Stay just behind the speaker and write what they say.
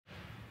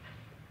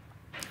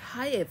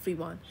Hi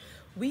everyone,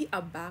 we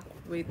are back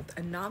with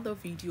another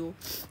video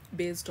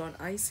based on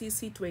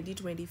ICSE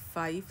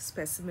 2025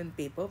 specimen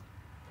paper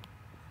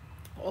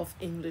of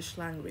English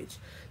language.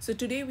 So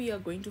today we are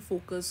going to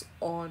focus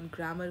on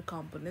grammar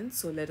components.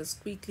 So let us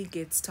quickly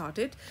get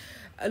started.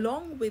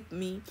 Along with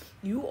me,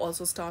 you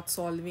also start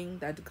solving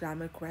that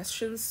grammar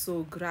questions.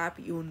 So grab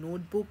your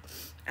notebook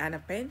and a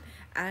pen,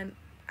 and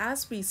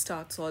as we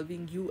start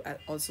solving, you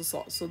also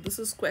solve. So this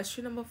is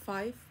question number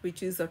 5,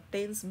 which is a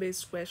tense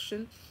based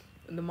question.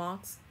 The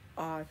marks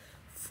are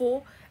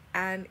 4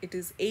 and it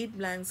is 8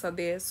 blanks are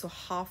there, so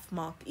half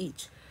mark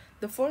each.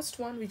 The first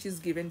one which is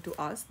given to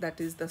us,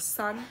 that is the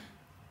sun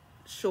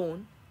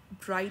shone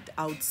bright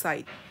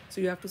outside.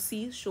 So you have to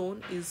see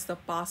shone is the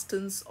past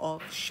tense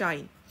of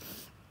shine.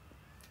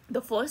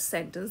 The first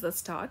sentence, the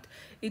start,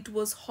 it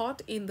was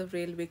hot in the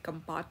railway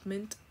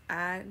compartment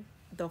and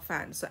the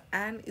fan. So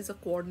and is a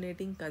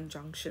coordinating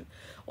conjunction.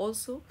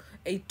 Also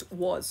it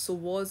was, so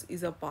was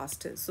is a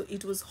past tense. So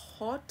it was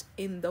hot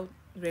in the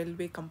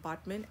railway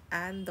compartment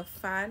and the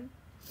fan.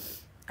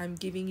 I'm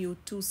giving you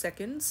 2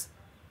 seconds.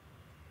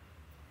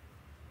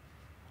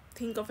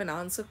 Think of an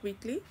answer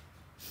quickly.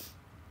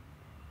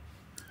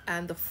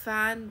 And the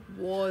fan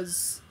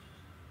was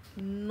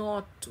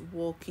not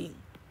working.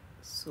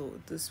 So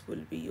this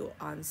will be your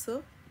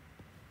answer.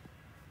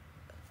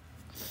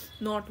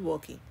 Not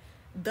working.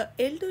 The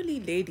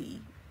elderly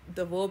lady,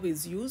 the verb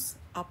is used,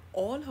 up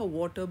all her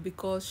water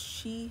because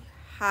she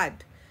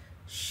had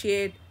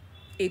shared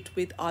it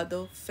with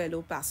other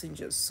fellow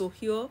passengers. So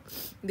here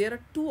there are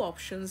two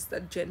options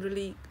that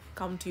generally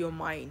come to your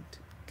mind.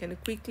 Can you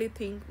quickly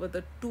think what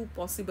the two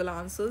possible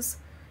answers?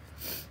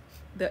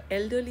 The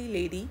elderly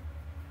lady,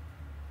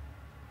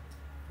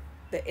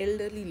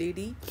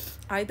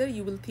 either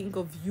you will think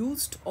of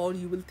used or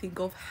you will think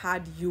of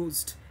had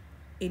used,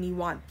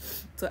 anyone.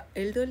 So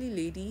elderly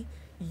lady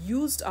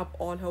used up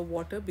all her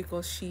water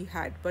because she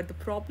had, but the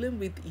problem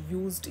with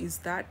used is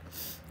that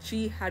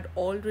she had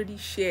already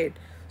shared,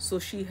 so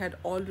she had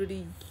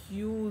already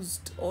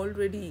used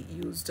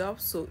up.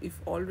 So if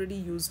already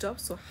used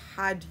up, so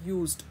had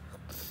used.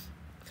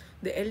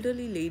 The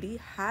elderly lady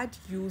had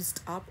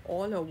used up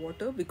all her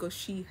water because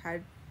she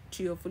had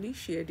cheerfully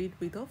shared it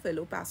with her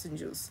fellow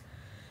passengers.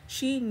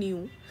 She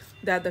knew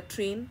that the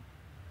train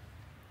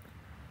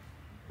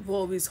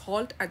verb is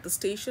halt at the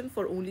station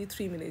for only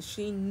 3 minutes.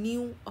 She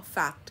knew a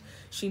fact.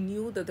 She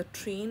knew that the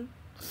train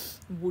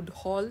would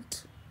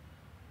halt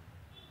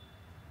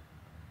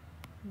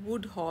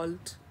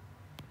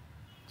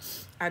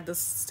at the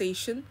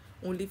station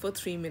only for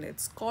 3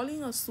 minutes.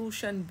 Calling a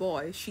Sushan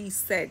boy, she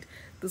said,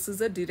 this is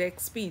a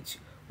direct speech.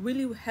 Will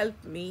you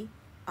help me?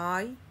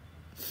 I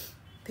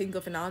think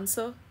of an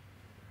answer.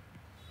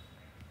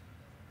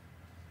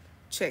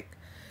 Check.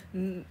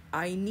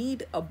 I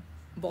need a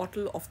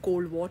bottle of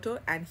cold water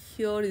and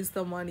here is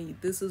the money.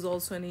 This is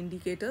also an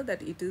indicator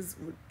that it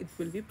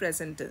will be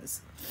present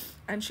tense.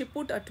 And she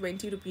put a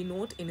 20 rupee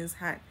note in his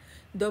hand.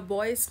 The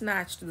boy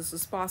snatched, this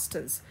is past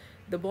tense.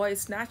 The boy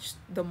snatched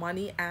the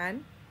money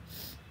and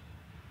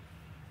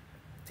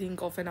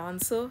think of an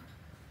answer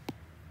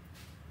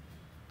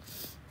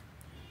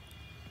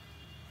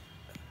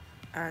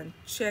and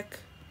check,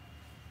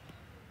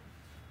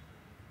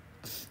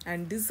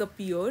 and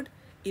disappeared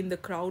in the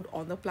crowd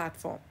on the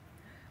platform.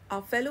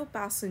 Our fellow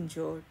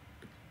passenger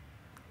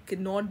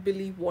cannot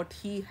believe what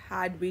he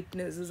had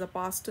witnessed is a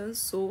past tense,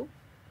 so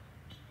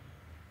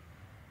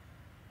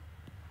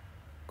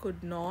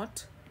could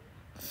not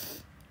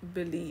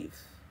believe.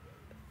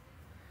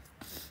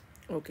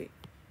 Okay,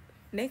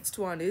 next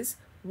one is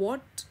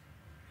what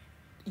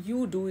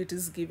you do, it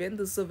is given.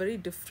 This is a very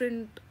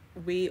different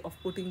way of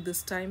putting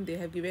this time they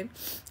have given.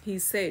 He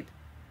said,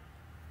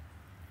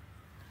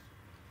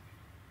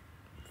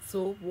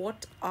 so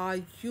what are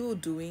you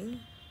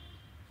doing?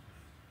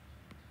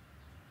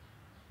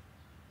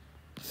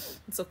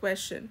 It's a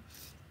question.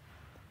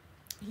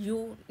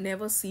 You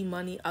never see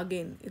money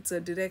again. It's a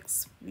direct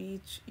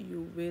speech.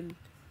 You will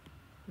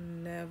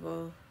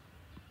never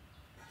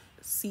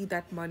see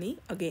that money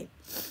again.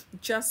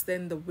 Just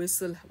then the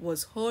whistle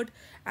was heard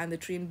and the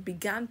train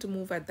began to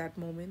move. At that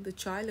moment the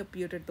child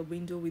appeared at the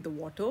window with the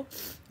water.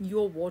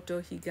 Your water,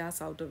 he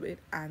gasped out of it,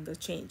 and the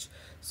change.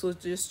 So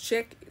just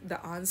check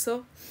the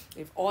answer.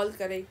 If all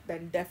correct,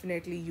 then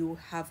definitely you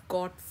have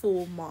got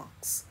 4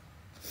 marks.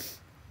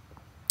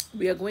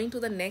 We are going to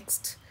the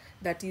next,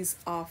 that is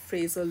our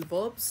phrasal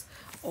verbs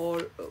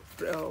or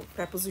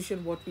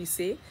preposition, what we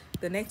say.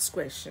 The next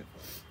question,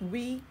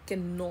 we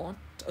cannot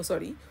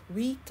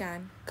we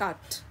can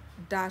cut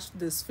dash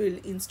this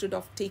field instead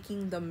of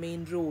taking the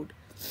main road.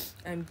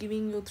 I'm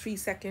giving you 3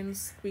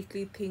 seconds.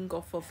 Quickly think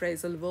of a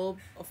phrasal verb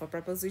of a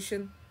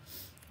preposition.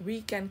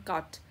 We can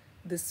cut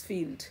this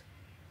field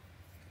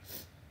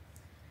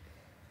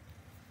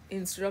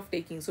instead of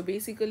taking. So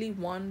basically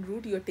one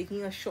route, you're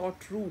taking a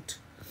short route,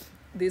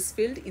 this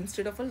field,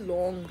 instead of a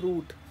long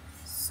route.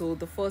 So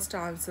the first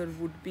answer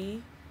would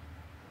be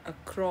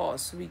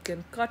across. We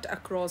can cut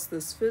across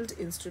this field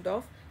instead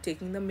of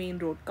taking the main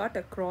road. Cut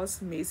across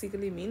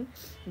basically mean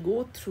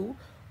go through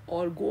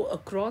or go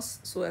across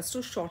so as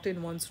to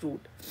shorten one's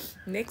route.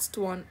 Next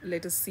one,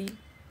 let us see.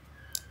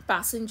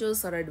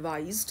 Passengers are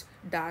advised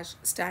dash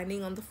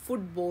standing on the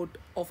footboard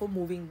of a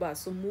moving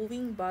bus. So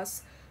moving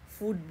bus,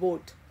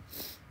 footboard.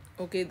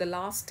 Okay, the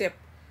last step.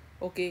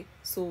 Okay,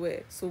 so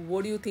where? So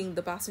what do you think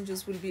the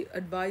passengers will be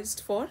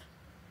advised for?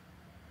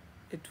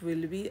 It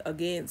will be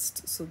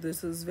against. So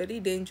this is very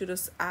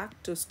dangerous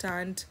act to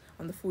stand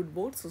on the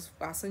footboard. So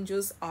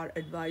passengers are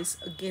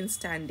advised against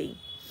standing.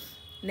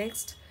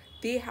 Next,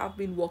 they have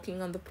been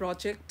working on the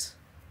project.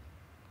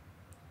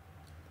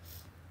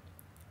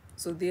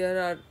 So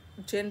there are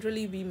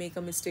generally we make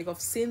a mistake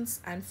of since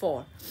and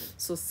for.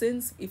 So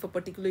since, if a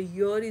particular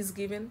year is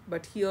given,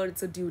 but here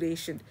it's a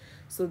duration.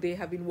 So they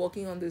have been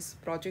working on this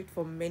project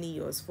for many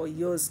years, for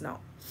years now.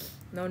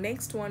 Now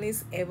next one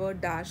is ever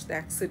dash the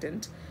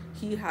accident.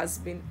 He has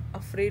been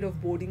afraid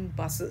of boarding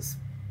buses.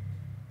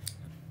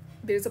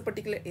 There is a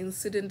particular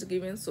incident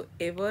given, so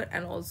ever,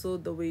 and also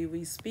the way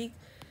we speak,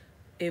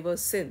 ever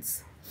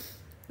since.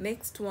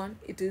 Next one,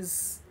 it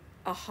is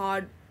a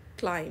hard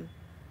climb.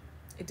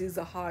 It is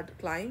a hard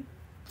climb.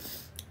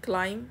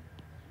 Climb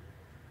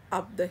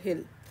up the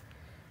hill.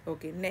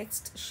 Okay,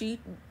 next, she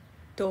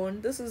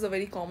turned. This is a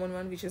very common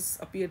one which has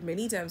appeared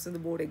many times in the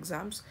board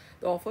exams.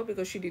 The offer,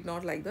 because she did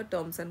not like the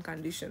terms and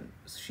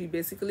conditions. She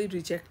basically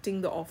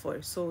rejecting the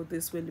offer. So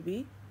this will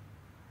be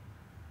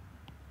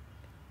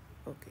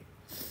okay.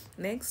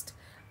 Next,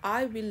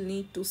 I will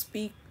need to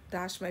speak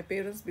dash my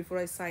parents before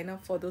I sign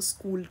up for the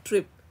school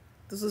trip.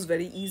 This is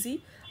very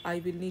easy. I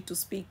will need to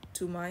speak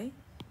to my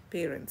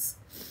parents.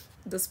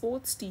 The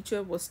sports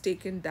teacher was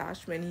taken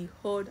dash when he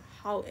heard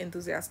how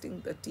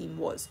enthusiastic the team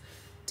was.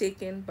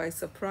 Taken by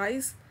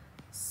surprise,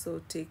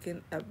 so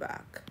taken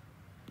aback.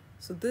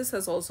 So this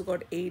has also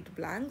got 8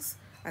 blanks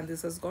and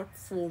this has got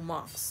 4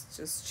 marks.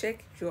 Just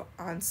check your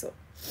answer.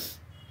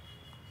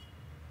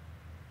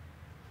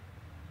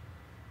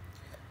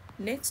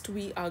 Next,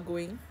 we are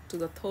going to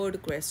the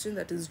third question,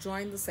 that is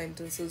join the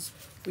sentences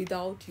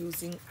without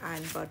using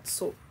and, but,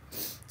 so.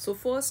 So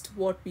first,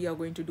 what we are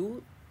going to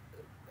do,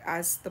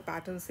 as the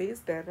pattern says,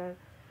 there are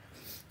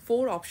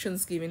 4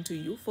 options given to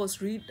you.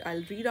 First,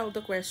 I'll read out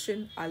the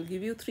question. I'll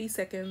give you 3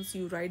 seconds.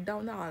 You write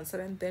down the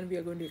answer and then we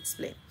are going to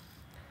explain.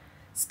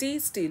 Stay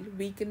still.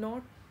 We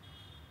cannot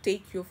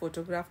take your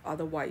photograph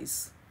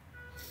otherwise.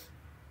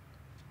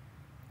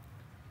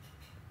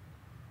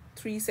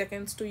 3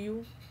 seconds to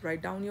you.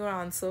 Write down your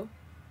answer.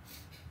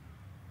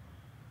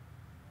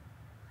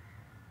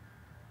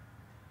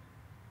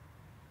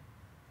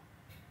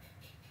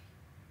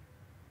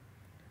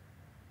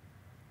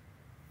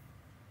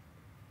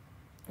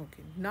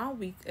 Okay, now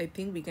I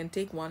think we can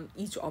take one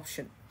each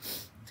option.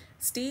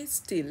 Stay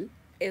still,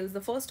 else,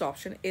 the first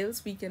option,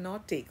 else we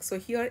cannot take. So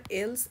here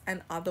else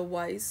and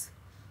otherwise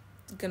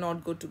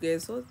cannot go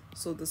together,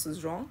 so this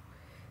is wrong.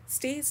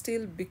 Stay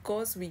still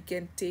because we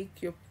can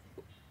take your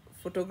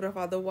photograph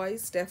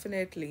otherwise,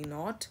 definitely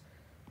not.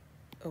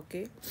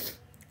 Okay,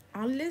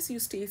 unless you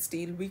stay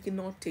still we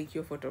cannot take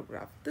your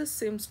photograph. This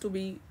seems to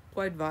be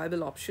quite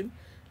viable option.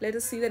 Let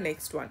us see the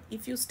next one.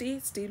 If you stay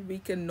still we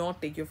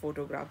cannot take your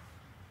photograph.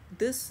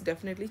 This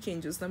definitely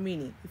changes the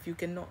meaning. If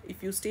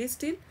you stay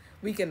still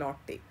we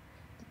cannot take.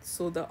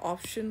 So the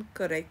option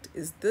correct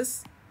is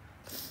this,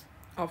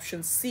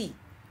 option C.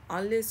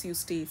 Unless you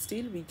stay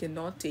still we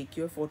cannot take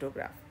your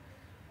photograph.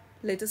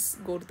 Let us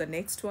go to the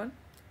next one.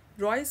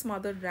 Roy's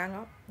mother rang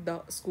up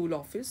the school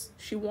office.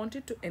 She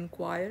wanted to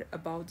inquire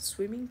about the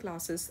swimming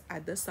classes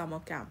at the summer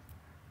camp.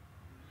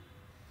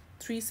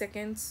 3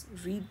 seconds.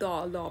 Read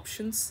all the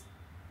options.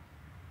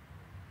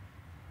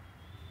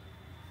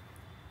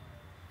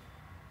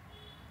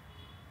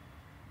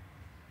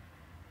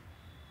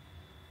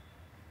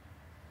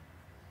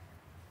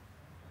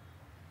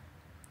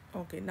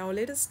 Okay, now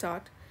let us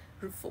start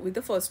with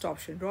the first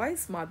option.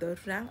 Roy's mother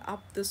rang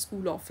up the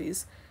school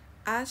office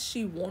as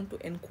she want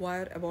to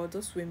inquire about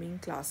the swimming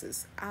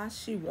classes. As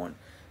she want.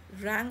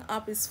 Rang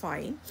up is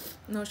fine.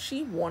 Now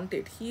she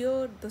wanted.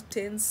 Here the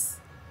tense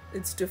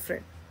it's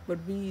different, but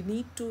we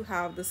need to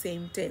have the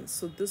same tense.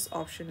 So this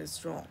option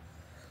is wrong.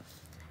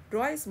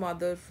 Roy's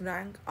mother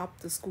rang up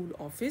the school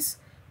office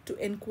to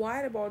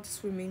inquire about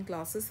swimming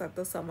classes at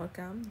the summer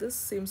camp. This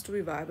seems to be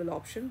a viable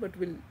option, but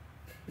we'll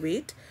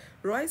wait.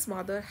 Roy's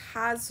mother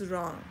has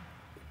rung.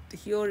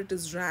 Here it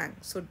is rang.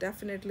 So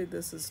definitely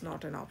this is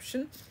not an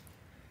option.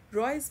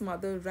 Roy's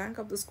mother rang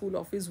up the school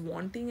office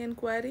wanting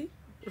inquiry.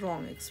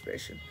 Wrong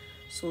expression.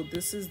 So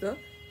this is the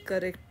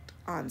correct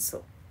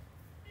answer.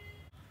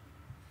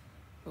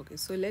 Okay,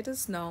 so let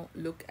us now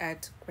look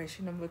at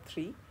question number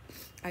 3.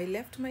 I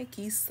left my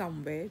keys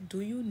somewhere.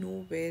 Do you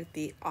know where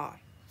they are?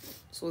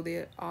 So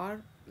there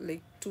are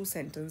like 2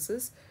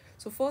 sentences.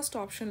 So first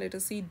option, let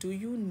us see, do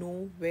you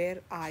know where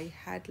I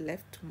had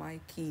left my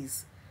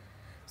keys?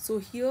 So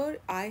here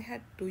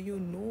do you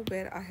know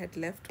where I had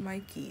left my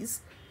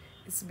keys?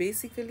 It's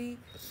basically,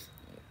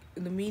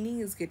 the meaning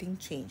is getting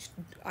changed.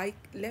 I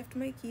left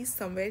my keys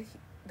somewhere.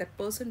 That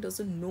person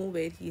doesn't know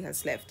where he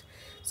has left.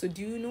 So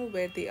do you know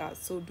where they are?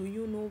 So do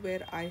you know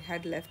where I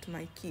had left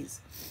my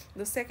keys?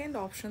 The second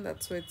option,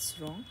 that's why it's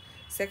wrong.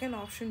 Second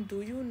option,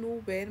 do you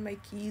know where my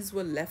keys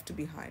were left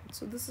behind?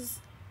 So this is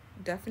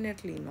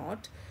definitely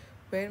not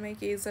where my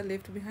keys are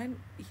left behind.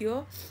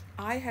 Here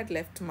I had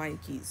left my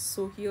keys,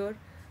 so here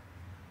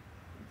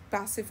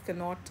passive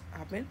cannot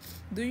happen.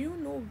 Do you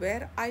know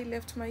where I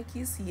left my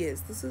keys?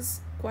 Yes, this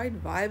is quite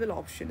viable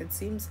option. It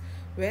seems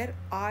where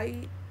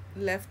I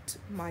left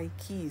my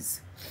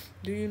keys.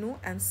 Do you know?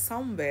 And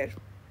somewhere,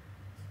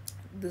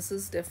 this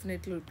is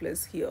definitely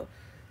replaced here.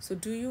 So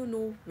do you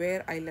know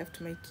where I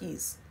left my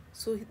keys?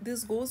 So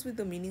this goes with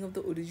the meaning of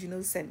the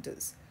original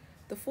sentence.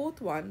 The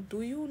fourth one,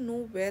 do you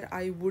know where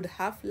I would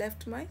have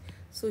left my?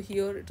 So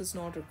here it is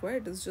not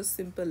required, it is just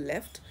simple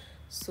left.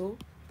 So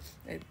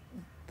I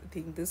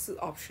think this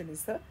option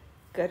is the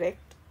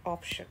correct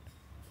option.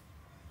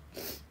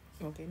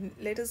 Okay,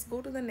 let us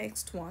go to the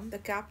next one. The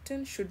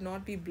captain should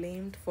not be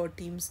blamed for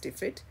team's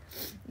defeat.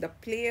 The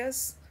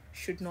players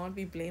should not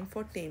be blamed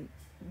for team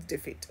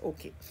defeat.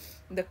 Okay,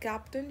 the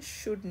captain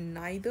should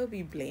neither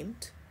be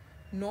blamed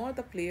nor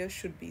the player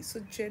should be. So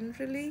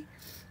generally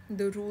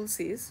the rule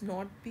says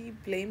not be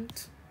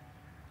blamed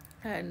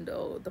and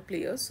the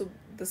players. So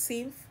the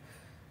same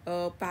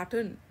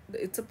pattern,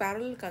 it's a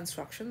parallel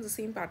construction. The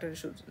same pattern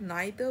should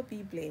neither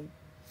be blamed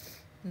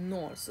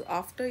nor. So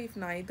after if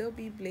neither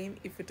be blamed,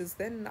 if it is,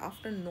 then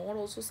after nor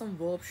also some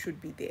verb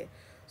should be there.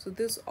 So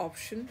this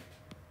option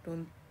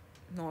don't,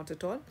 not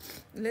at all.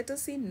 Let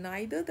us see,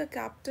 neither the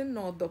captain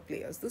nor the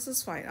players. This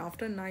is fine.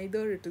 After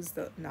neither it is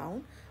the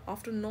noun,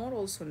 after nor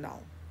also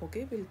noun.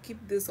 Okay, we'll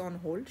keep this on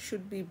hold.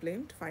 Should be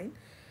blamed, fine.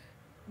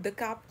 The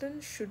captain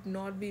should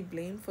not be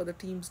blamed for the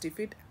team's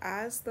defeat,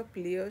 as the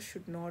player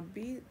should not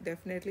be.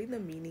 Definitely the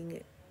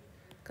meaning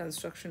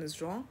construction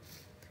is wrong.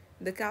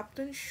 The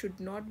captain should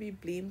not be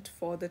blamed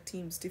for the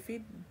team's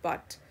defeat,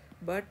 but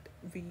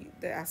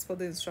as per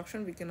the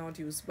instruction we cannot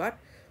use but,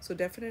 so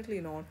definitely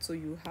not. So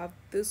you have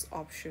this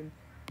option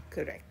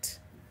correct.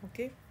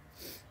 Okay,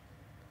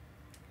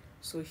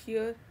 so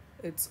here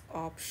it's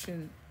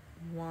option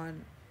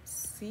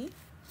 1C,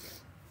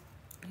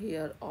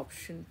 here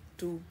option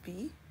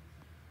 2B,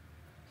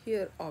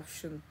 here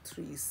option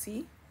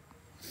 3C,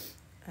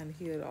 and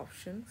here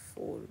option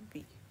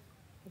 4B.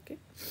 Okay,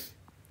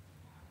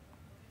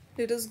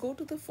 let us go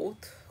to the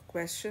fourth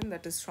question,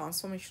 that is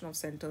transformation of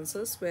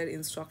sentences, where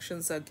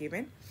instructions are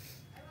given.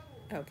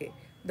 Okay,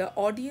 the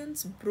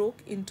audience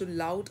broke into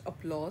loud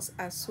applause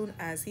as soon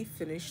as he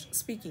finished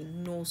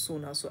speaking. No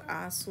sooner. So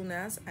as soon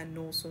as and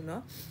no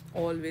sooner,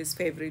 always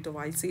favorite of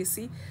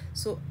ICSE.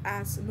 So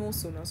as no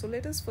sooner. So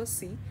let us first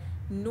see.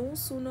 No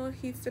sooner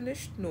he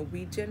finished. No,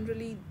 we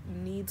generally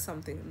need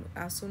something.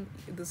 As soon,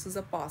 this is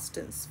a past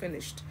tense,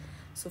 finished.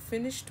 So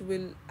finished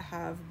will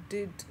have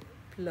did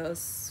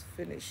plus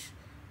finish.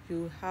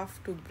 You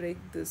have to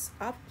break this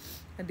up.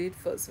 I did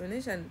first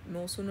finish, and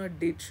no sooner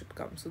did should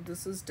come. So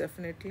this is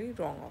definitely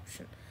wrong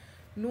option.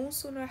 No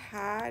sooner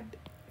had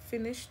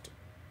finished,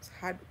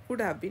 had could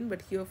have been,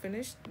 but here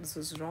finished, this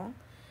is wrong.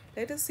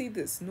 Let us see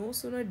this. No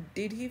sooner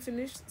did he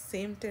finish,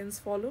 same tense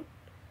followed.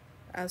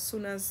 As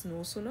soon as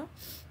no sooner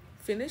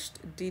finished,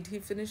 did he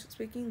finish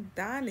speaking,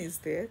 than is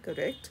there,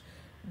 correct.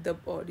 The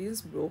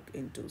audience broke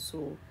into.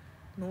 So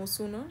no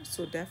sooner.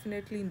 So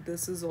definitely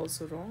this is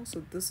also wrong.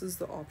 So this is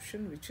the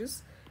option which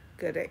is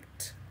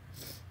correct.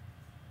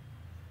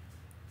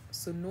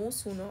 So no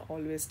sooner,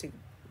 always take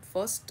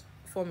first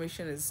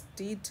formation is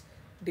did,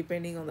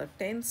 depending on the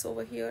tense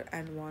over here,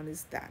 and one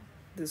is than.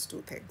 These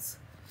two things.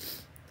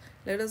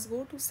 Let us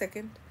go to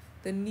second.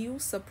 The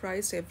news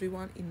surprised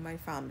everyone in my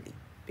family.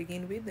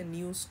 Begin with the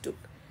news took.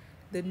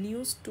 The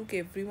news took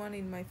everyone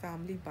in my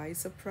family by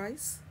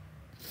surprise.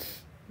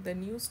 The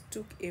news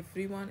took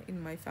everyone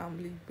in my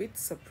family with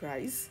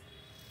surprise.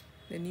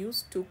 The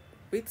news took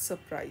with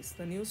surprise.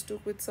 The news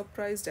took with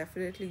surprise,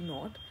 definitely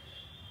not.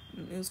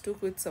 News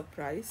took with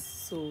surprise.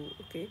 So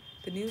okay,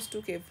 the news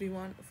took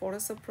everyone for a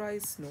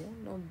surprise.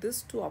 No,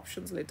 these two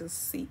options, let us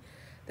see.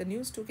 The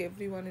news took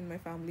everyone in my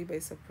family by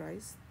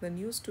surprise. The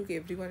news took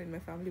everyone in my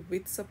family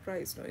with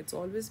surprise. No, it's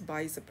always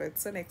by surprise.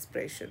 It's an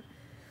expression.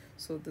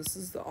 So this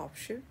is the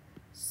option.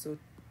 So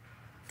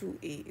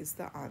 2A is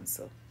the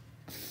answer.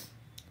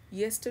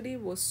 Yesterday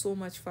was so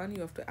much fun.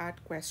 You have to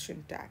add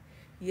question tag.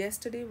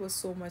 Yesterday was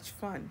so much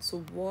fun.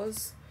 So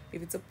was,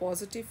 if it's a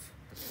positive,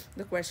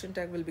 the question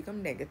tag will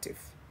become negative.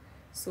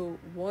 So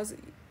was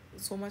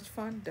so much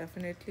fun?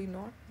 Definitely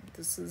not.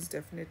 This is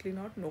definitely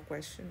not. No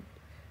question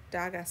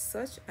tag as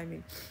such. I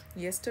mean,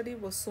 yesterday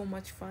was so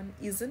much fun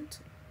isn't.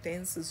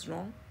 Tense is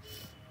wrong.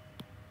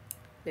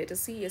 Let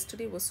us see.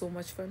 Yesterday was so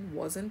much fun,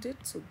 wasn't it?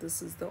 So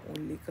this is the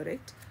only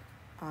correct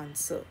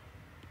answer.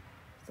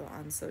 The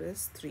answer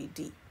is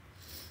 3D.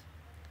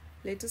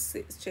 Let us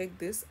check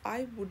this.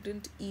 I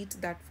wouldn't eat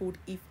that food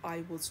if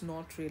I was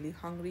not really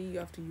hungry. You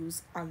have to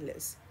use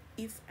unless.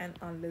 If and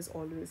unless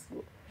always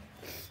go.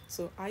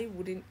 So I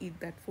wouldn't eat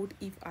that food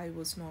if I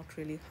was not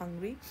really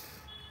hungry.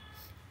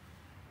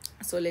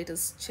 So let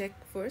us check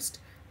first.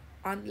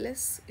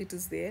 Unless it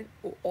is there,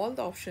 all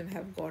the options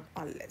have got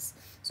unless.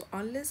 So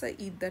unless I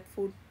eat that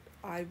food,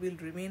 I will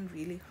remain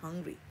really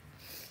hungry.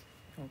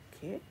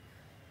 Okay.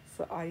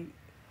 So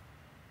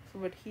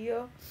but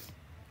here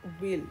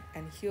will,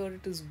 and here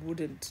it is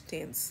wouldn't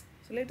tense.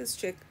 So let us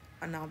check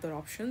another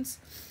options.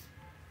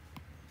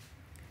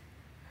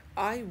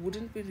 I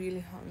wouldn't be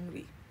really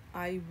hungry.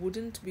 I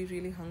wouldn't be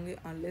really hungry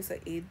unless I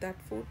ate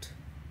that food.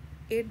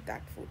 Ate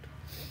that food.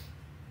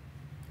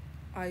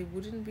 I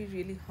wouldn't be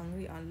really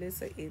hungry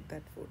unless I ate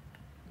that food.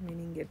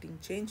 Meaning getting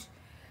changed.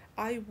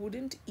 I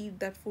wouldn't eat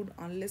that food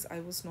unless I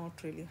was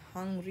not really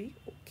hungry.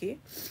 Okay.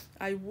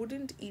 I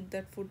wouldn't eat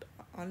that food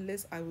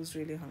unless I was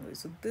really hungry.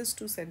 So these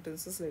two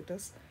sentences, let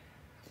us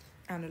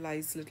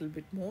analyze a little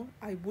bit more.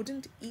 I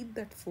wouldn't eat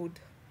that food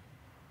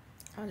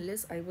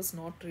unless I was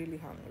not really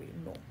hungry.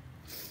 No.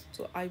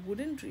 So I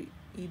wouldn't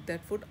eat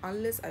that food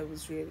unless I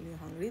was really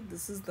hungry.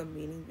 This is the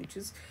meaning which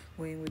is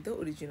going with the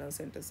original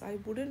sentence. I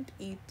wouldn't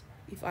eat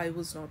if I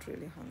was not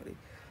really hungry.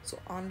 So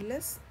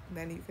unless,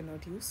 then you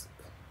cannot use.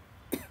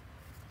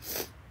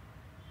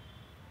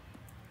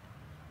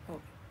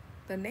 Okay.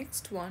 The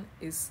next one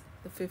is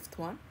the fifth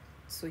one.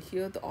 So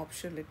here the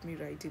option, let me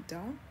write it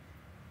down.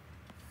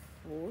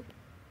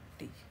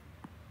 4D.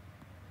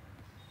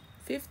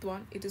 Fifth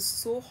one, it is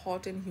so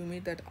hot and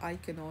humid that I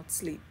cannot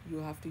sleep. You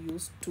have to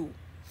use to.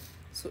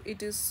 So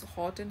it is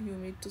hot and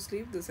humid to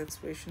sleep. This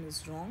expression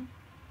is wrong.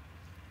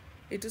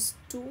 It is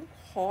too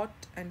hot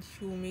and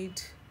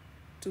humid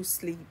to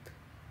sleep.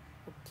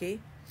 Okay.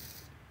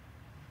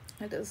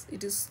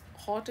 It is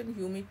hot and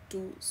humid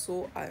to,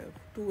 so I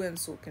to and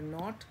so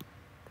cannot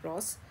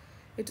cross.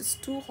 It is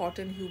too hot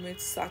and humid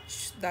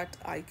such that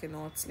I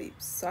cannot sleep.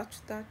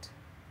 Such that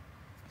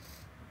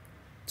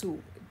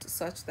to,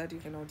 such that you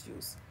cannot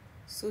use.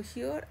 So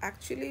here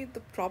actually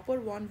the proper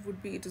one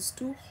would be it is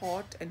too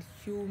hot and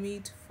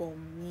humid for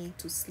me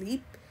to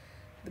sleep,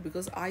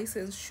 because I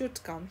sense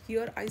should come.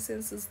 Here I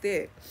sense is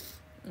there.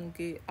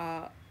 Okay,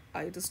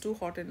 it is too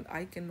hot and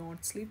I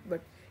cannot sleep,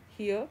 but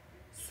here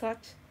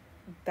such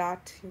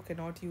that you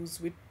cannot use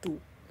with to.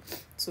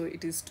 So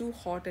it is too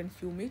hot and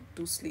humid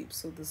to sleep.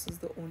 So this is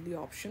the only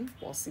option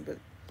possible.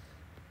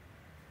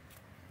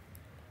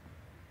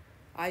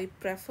 I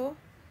prefer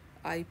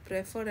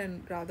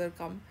and rather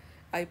come.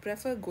 I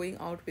prefer going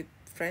out with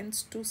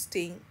friends to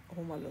staying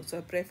home alone. So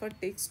I prefer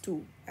takes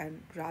to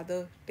and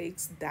rather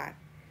takes than.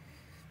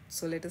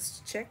 So let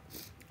us check.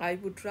 I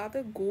would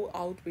rather go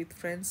out with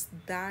friends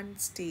than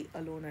stay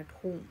alone at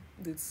home.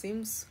 This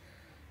seems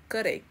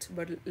correct,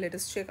 but let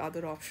us check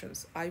other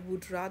options. I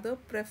would rather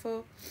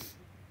prefer,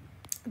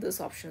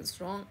 this option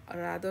is wrong.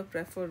 Rather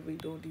prefer we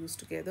don't use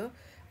together.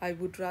 I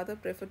would rather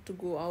prefer to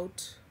go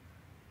out,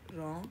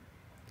 wrong.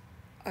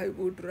 I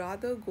would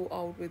rather go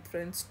out with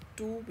friends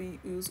to we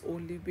use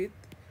only with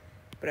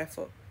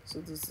prefer. So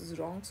this is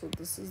wrong. So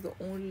this is the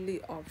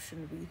only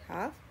option we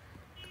have,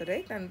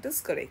 correct, and this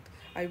correct.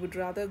 I would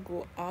rather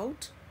go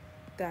out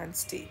than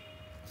stay.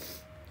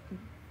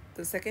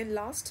 The second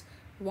last,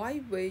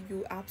 why were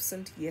you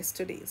absent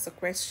yesterday? It's a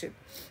question.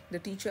 The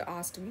teacher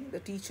asked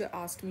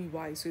me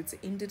why. So it's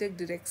indirect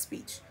direct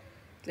speech.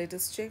 Let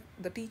us check.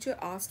 The teacher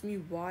asked me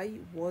why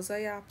was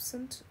I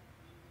absent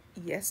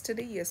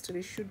yesterday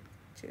should,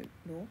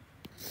 no,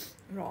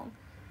 wrong.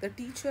 The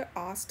teacher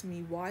asked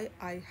me why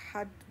I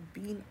had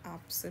been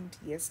absent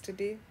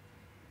yesterday.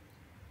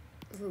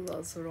 So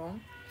that's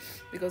wrong,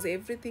 because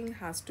everything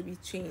has to be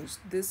changed.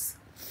 This.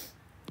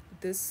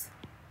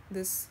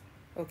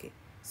 Okay.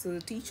 So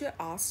the teacher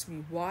asked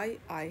me why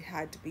I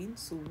had been.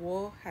 So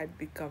were had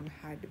become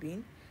had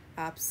been.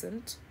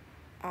 Absent.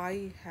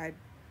 I had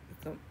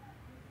become,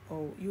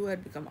 oh, you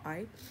had become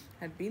I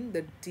had been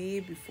the day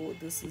before.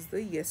 This is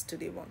the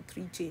yesterday one.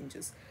 3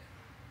 changes.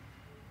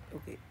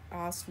 Okay,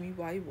 asked me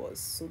why was.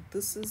 So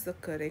this is the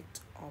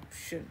correct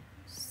option.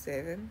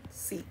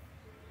 7C.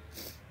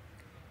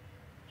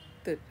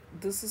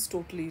 This is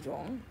totally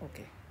wrong.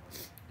 Okay.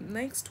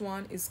 Next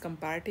one is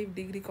comparative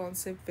degree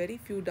concept. Very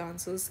few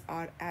dancers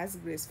are as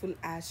graceful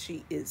as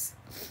she is.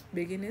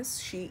 Begin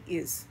is she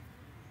is.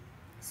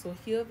 So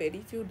here very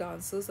few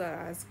dancers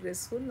are as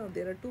graceful. Now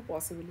there are 2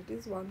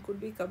 possibilities. One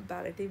could be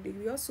comparative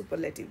degree or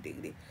superlative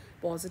degree.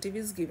 Positive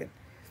is given.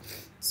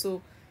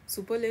 So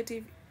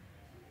superlative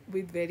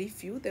with very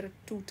few, there are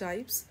 2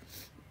 types.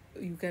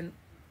 You can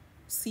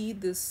see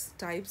these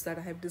types that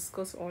I have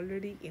discussed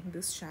already in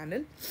this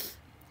channel.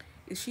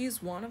 She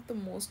is one of the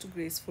most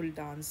graceful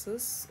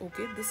dancers.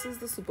 Okay, this is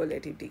the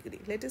superlative degree.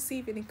 Let us see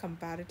if any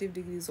comparative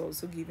degree is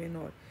also given,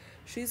 or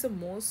she is the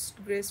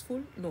most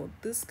graceful. No,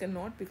 this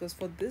cannot, because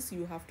for this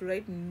you have to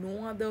write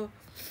no other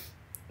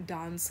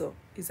dancer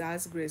is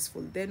as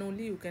graceful. Then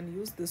only you can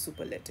use the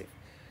superlative.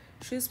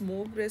 She is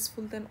more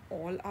graceful than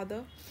all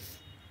other.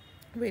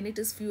 When it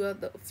is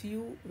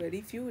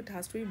very few, it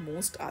has to be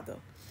most other.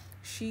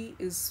 She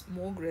is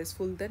more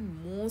graceful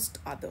than most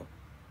other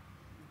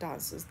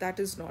dancers. That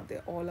is not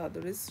there. All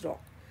other is wrong.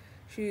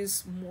 She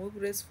is more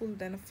graceful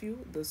than a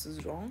few. This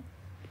is wrong.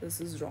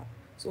 This is wrong.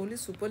 So only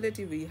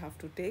superlative we have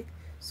to take.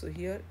 So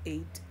here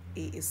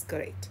 8A is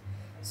correct.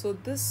 So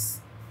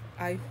this,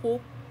 I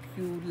hope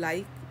you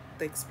like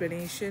the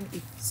explanation.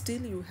 If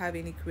still you have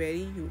any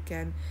query, you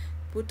can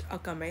put a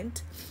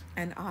comment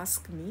and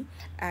ask me,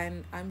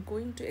 and I'm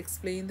going to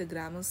explain the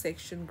grammar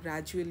section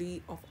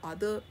gradually of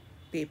other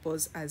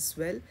papers as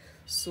well.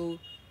 So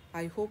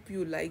I hope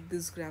you like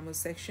this grammar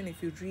section.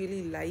 If you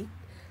really like,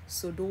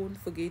 so don't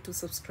forget to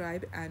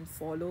subscribe and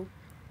follow,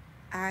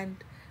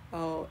 and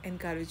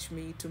encourage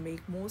me to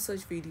make more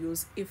such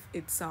videos if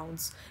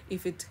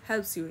it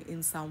helps you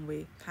in some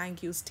way.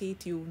 Thank you. Stay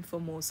tuned for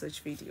more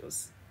such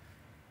videos.